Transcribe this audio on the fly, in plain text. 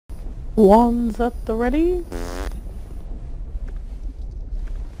Wands at the ready.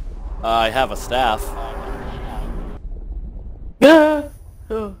 I have a staff. Yeah.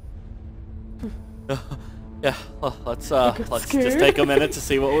 Oh, Yeah, well, let's got scared. just take a minute to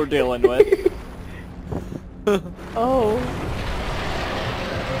see what we're dealing with. Oh.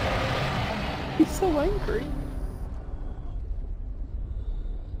 He's so angry.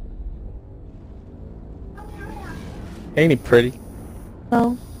 Ain't he pretty?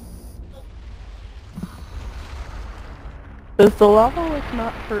 Oh. Does the lava like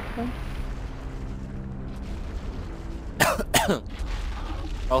not hurt him?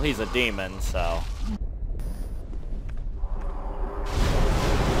 Well, he's a demon, so...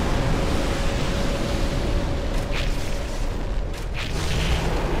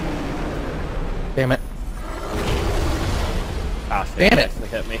 Damn it. Ah, shit, Damn he it. actually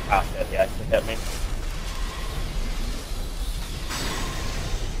hit me. Ah, shit, he actually hit me.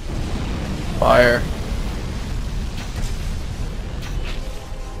 Fire.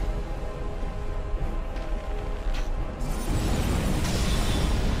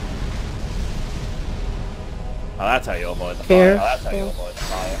 Oh, that's how you avoid the Care. fire. Oh, that's how you avoid the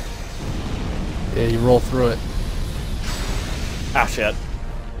fire. Yeah, you roll through it. Ah, shit.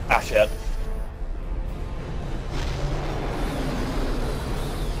 Ah, shit.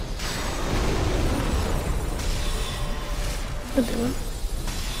 I'll do it.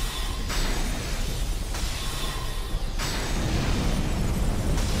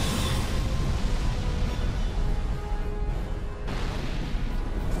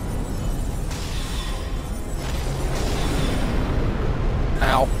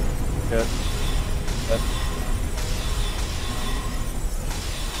 Ow. Good. Good.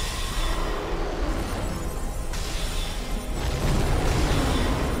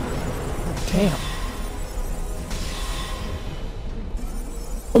 Damn.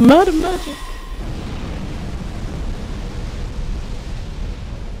 I'm out of magic.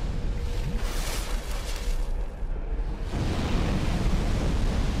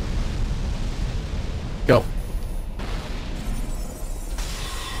 Go.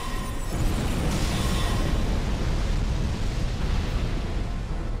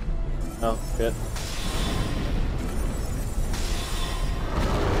 Oh, good.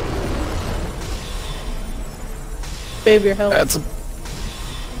 Save your health. That's a...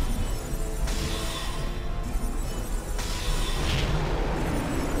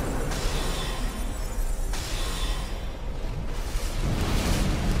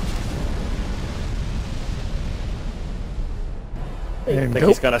 There I you think go.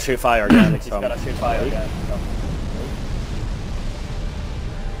 he's gonna shoot fire again. I think he's gonna shoot fire again.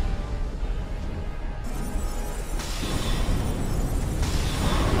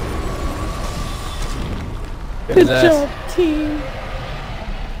 Good job, team.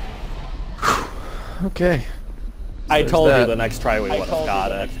 Okay. I There's told you that. the next try we would have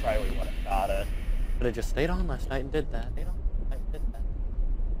got it. But I just stayed on last night and did that.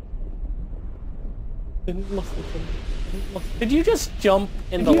 Didn't listen to me. Did you just jump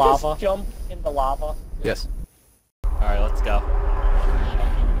in the lava? Yes. Alright, let's go.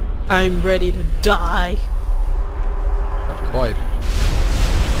 I'm ready to die. Not quite.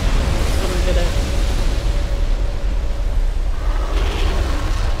 I'm gonna...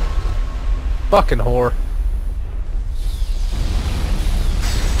 Fucking whore.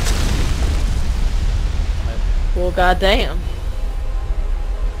 Well, goddamn.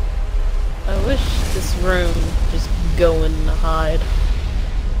 I wish this room just go in to hide.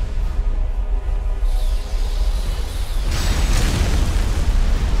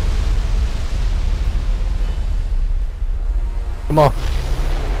 Come on.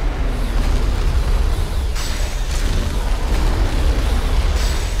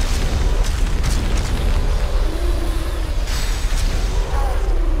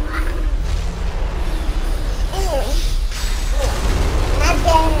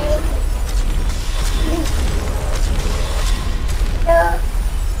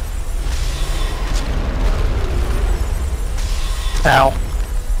 Ow.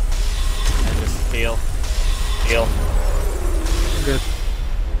 And just heal. Heal. Good.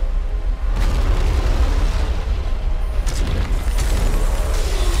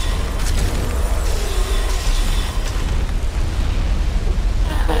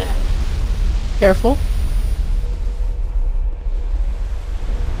 Careful.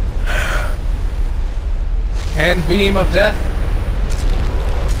 Hand beam of death.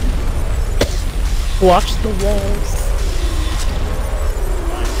 Watch the walls.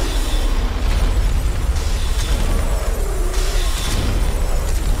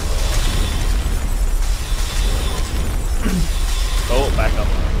 Oh, back up.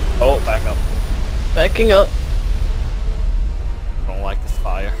 Oh, back Backing up. I don't like this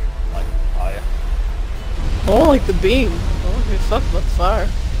fire. I like the fire. I don't like the beam. I don't give a fuck about the fire.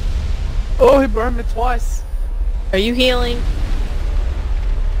 Oh, he burned me twice. Are you healing?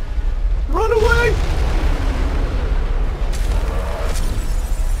 Run away!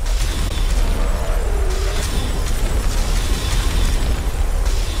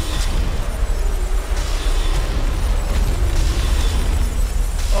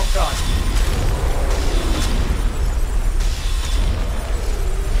 Oh god.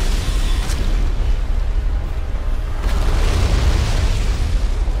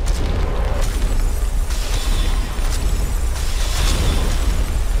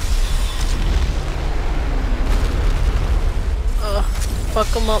 Fuck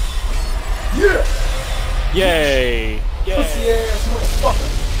him up. Yeah! Yay! Pussy ass motherfucker!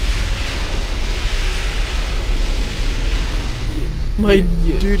 My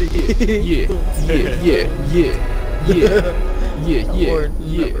duty. Yeah.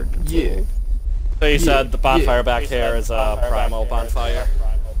 So you said the bonfire back here is a primal bonfire?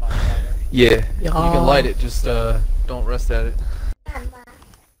 Yeah. You can light it, just don't rest at it.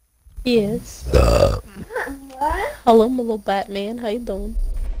 Yes. Hello, my little Batman. How you doing?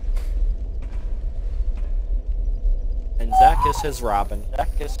 And Zach is his Robin. Zach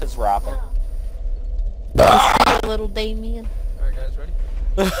is his Robin. Little Damien. Alright guys, ready?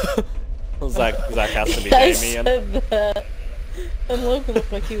 Zach has to be I Damien. said that. And Logan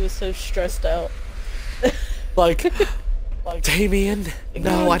looked like he was so stressed out. Like Damien?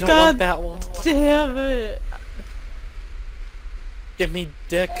 No, I don't God want that one. Damn it. Give me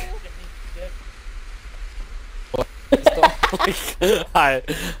dick. Hi.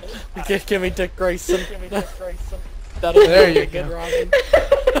 Give me Dick Grayson. There you good, go. Robin.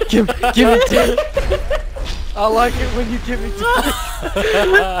 Give me dick. I like it when you give me dick.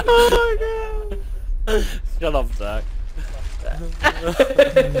 Oh my god. Shut up, Zach.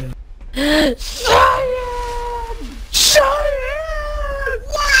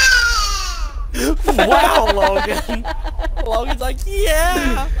 Wow, Logan. Logan's like,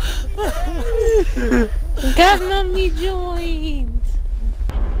 yeah. Got mommy joined.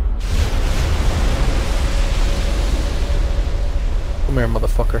 Come here,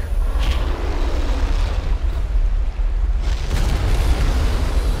 motherfucker.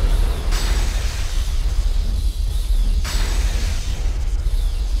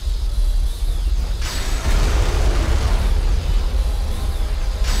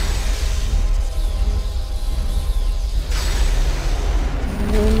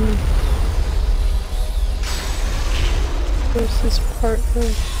 Where's his partner?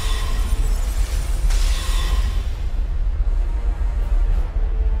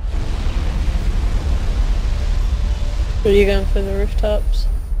 Are you going for the rooftops?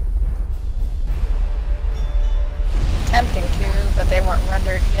 Attempting to, but they weren't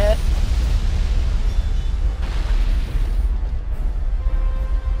rendered yet.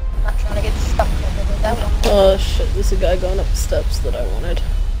 Not trying to get stuck with that one. Oh shit, there's a guy going up the steps that I wanted.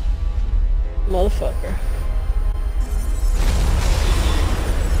 Motherfucker.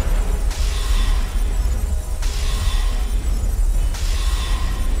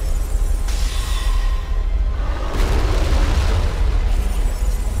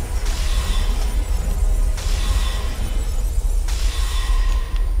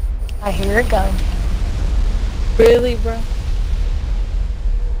 I hear it go. Really, bro?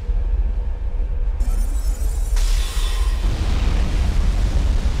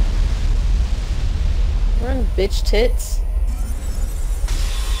 Run, bitch tits.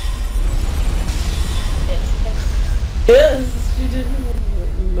 Yes, she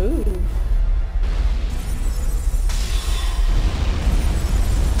didn't move.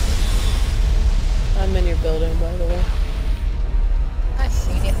 I'm in your building, by the way. I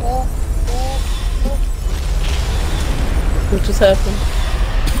seen it. Oh. What just happened?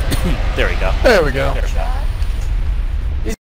 There we go. There we go. There we go.